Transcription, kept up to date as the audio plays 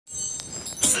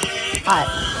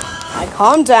I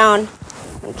calm down.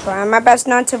 I'm trying my best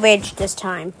not to rage this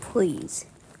time, please.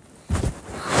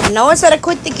 I know I said I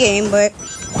quit the game, but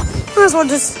might as well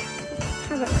just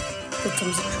have a good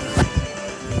time.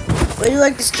 What do you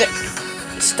like to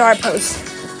star post?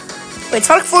 Wait,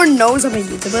 Talk 4 knows I'm a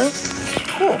YouTuber?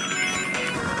 Cool.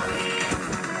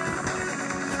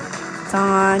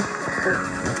 Done.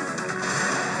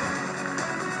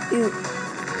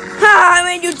 Ha! I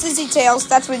made you Dizzy Tails.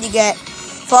 That's what you get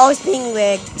for always being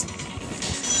rigged.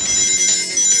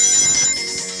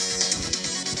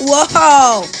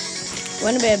 Whoa!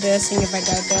 Wouldn't it be embarrassing if I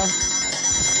got there?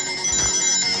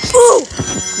 Ooh!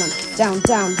 Come on, down,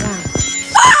 down, down.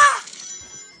 Ah!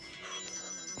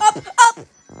 Up, up! Up!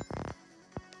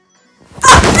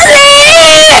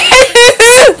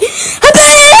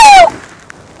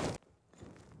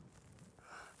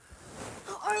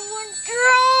 I went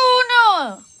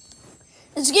down!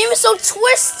 This game is so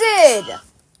twisted!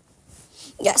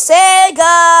 Yeah,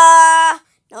 Sega!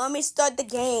 Now let me start the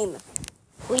game.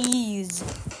 Please.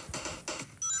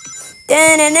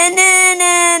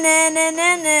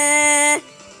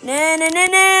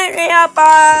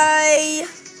 Bye.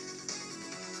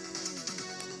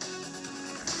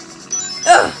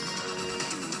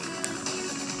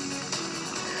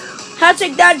 I'll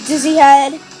take that, dizzy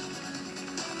head.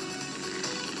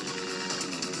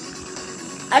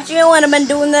 Actually, I would have been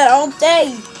doing that all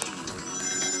day.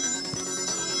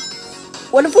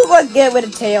 What if we like get rid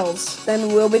of Tails? Then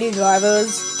we'll be the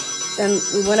drivers. Then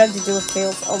we wouldn't have to do with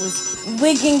Tails always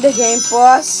rigging the game for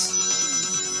us.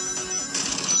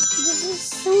 This is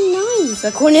so nice.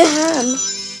 According to him.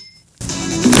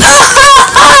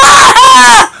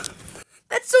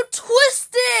 That's so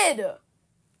twisted.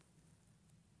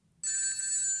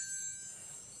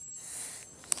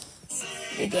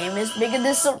 The game is making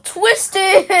this so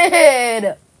twisted.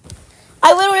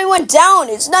 I literally went down.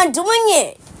 It's not doing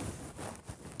it.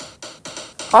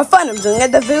 Oh, fun. I'm doing it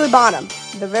at the very bottom.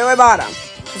 The very bottom.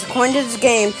 Because according to this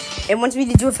game, it wants me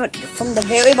to do it from the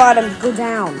very bottom to go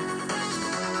down.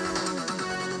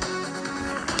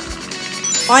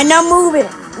 Alright, now move it.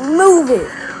 Move it.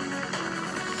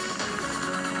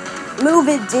 Move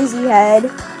it, dizzy head.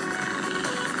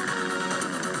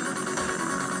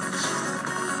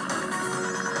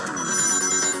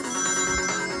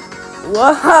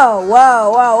 Whoa, whoa,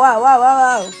 whoa, whoa, whoa, whoa,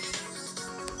 whoa.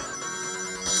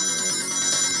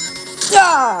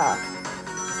 Yeah.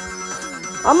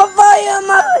 I'm a fire,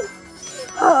 man.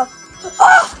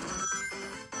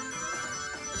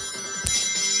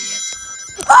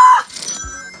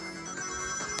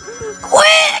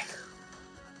 Quick!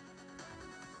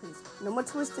 No more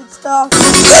twisted stuff.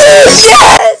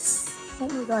 Yes! Oh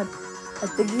my god. I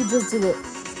think we just did it.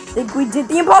 I think we did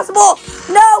the impossible.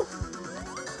 No!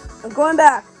 I'm going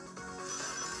back.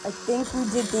 I think we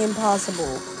did the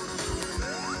impossible.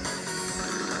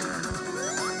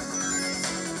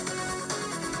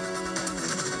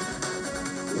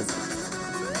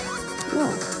 No.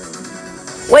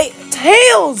 Wait,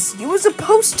 Tails! You were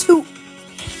supposed to.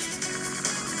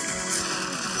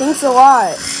 Thanks a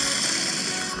lot.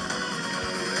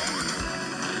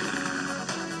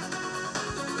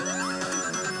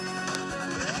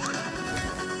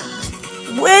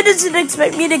 Where does it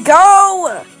expect me to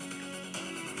go?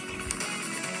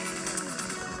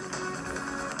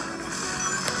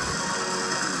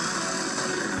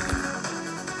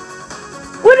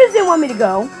 Where does it want me to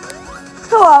go?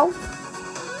 Hello?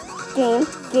 Game.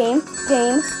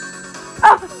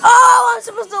 Oh, I'm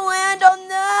supposed to land on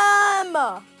them!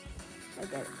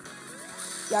 Okay.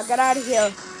 Y'all get out of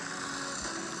here.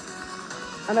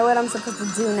 I know what I'm supposed to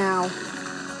do now.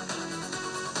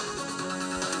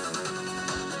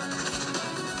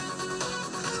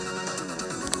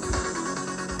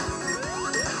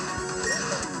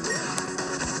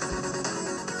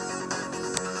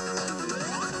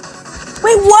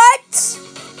 Wait, what?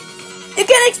 You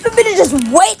can't expect me to just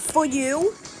wait for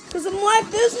you. Because I'm like,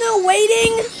 there's no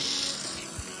waiting.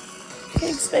 You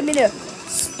can't expect me to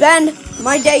spend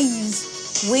my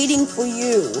days waiting for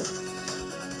you.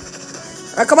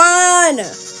 Alright, come on.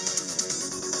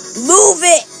 Move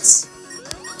it.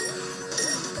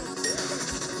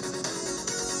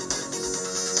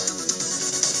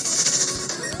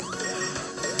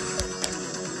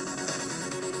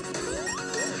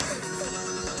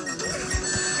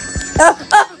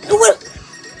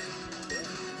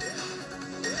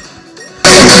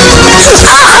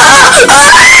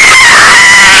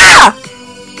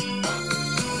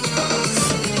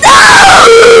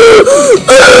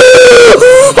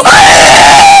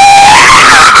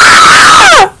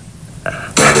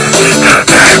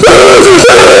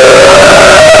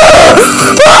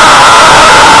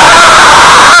 What?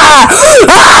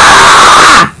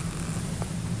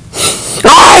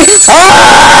 Ah!